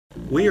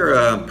We are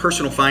a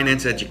personal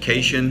finance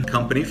education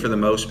company for the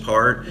most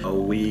part.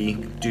 We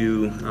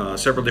do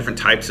several different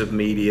types of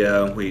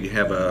media. We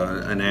have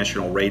a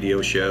national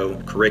radio show,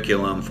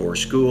 curriculum for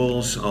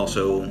schools,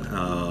 also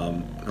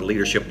a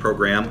leadership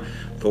program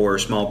for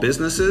small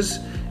businesses,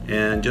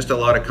 and just a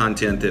lot of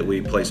content that we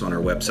place on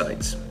our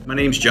websites. My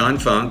name's John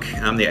Funk.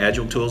 I'm the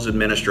Agile Tools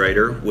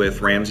Administrator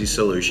with Ramsey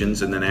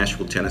Solutions in the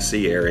Nashville,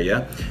 Tennessee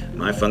area.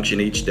 My function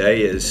each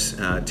day is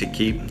to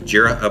keep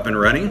Jira up and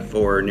running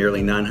for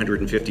nearly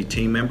 950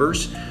 team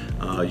members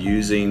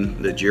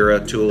using the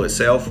Jira tool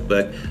itself,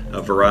 but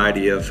a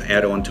variety of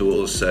add-on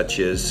tools such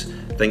as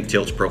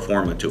ThinkTilt's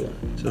Proforma tool.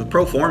 So the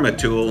Proforma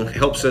tool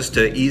helps us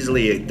to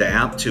easily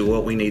adapt to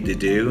what we need to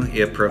do.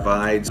 It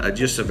provides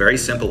just a very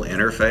simple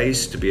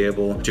interface to be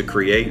able to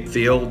create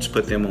fields,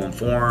 put them on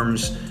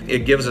forms. It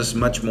gives us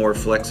much more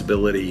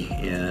flexibility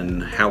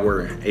in how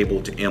we're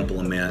able to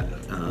implement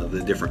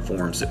the different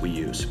forms that we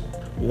use.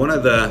 One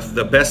of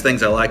the best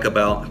things I like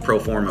about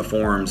Proforma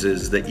Forms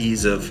is the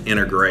ease of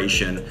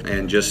integration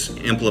and just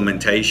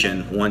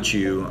implementation once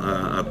you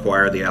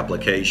acquire the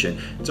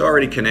application. It's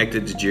already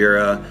connected to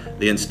Jira.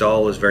 The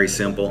install is very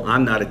simple.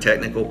 I'm not a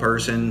technical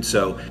person,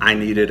 so I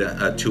needed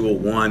a tool,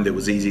 one that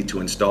was easy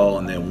to install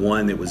and then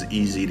one that was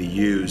easy to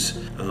use.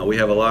 We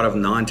have a lot of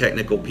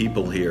non-technical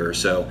people here,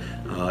 so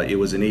it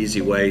was an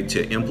easy way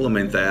to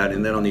implement that.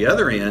 And then on the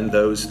other end,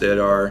 those that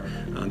are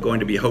going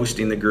to be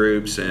hosting the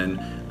groups and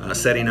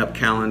setting up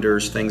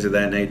calendars, things of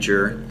that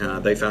nature,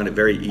 they found it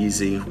very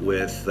easy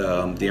with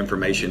the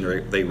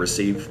information they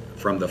received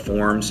from the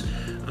forms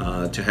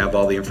to have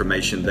all the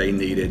information they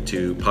needed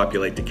to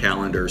populate the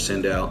calendar,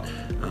 send out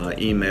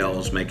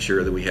emails, make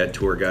sure that we had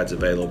tour guides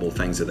available,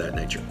 things of that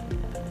nature.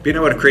 Being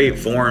able to create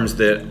forms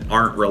that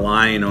aren't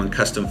relying on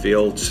custom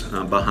fields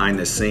behind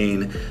the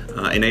scene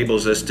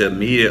enables us to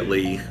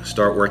immediately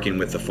start working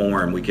with the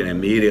form. We can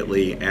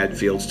immediately add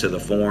fields to the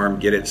form,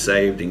 get it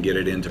saved, and get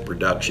it into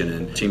production,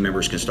 and team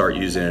members can start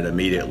using it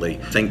immediately.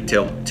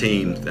 ThinkTilt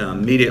team,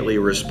 immediately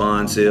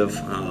responsive,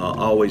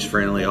 always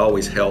friendly,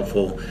 always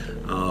helpful.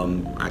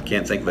 I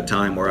can't think of a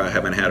time where I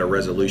haven't had a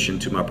resolution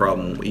to my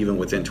problem even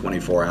within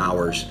 24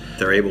 hours.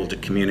 They're able to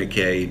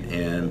communicate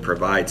and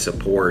provide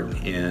support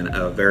in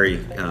a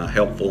very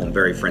helpful and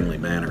very friendly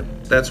manner.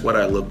 That's what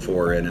I look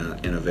for in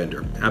a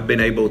vendor. I've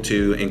been able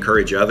to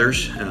encourage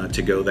others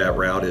to go that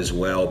route as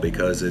well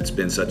because it's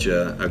been such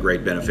a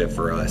great benefit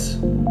for us.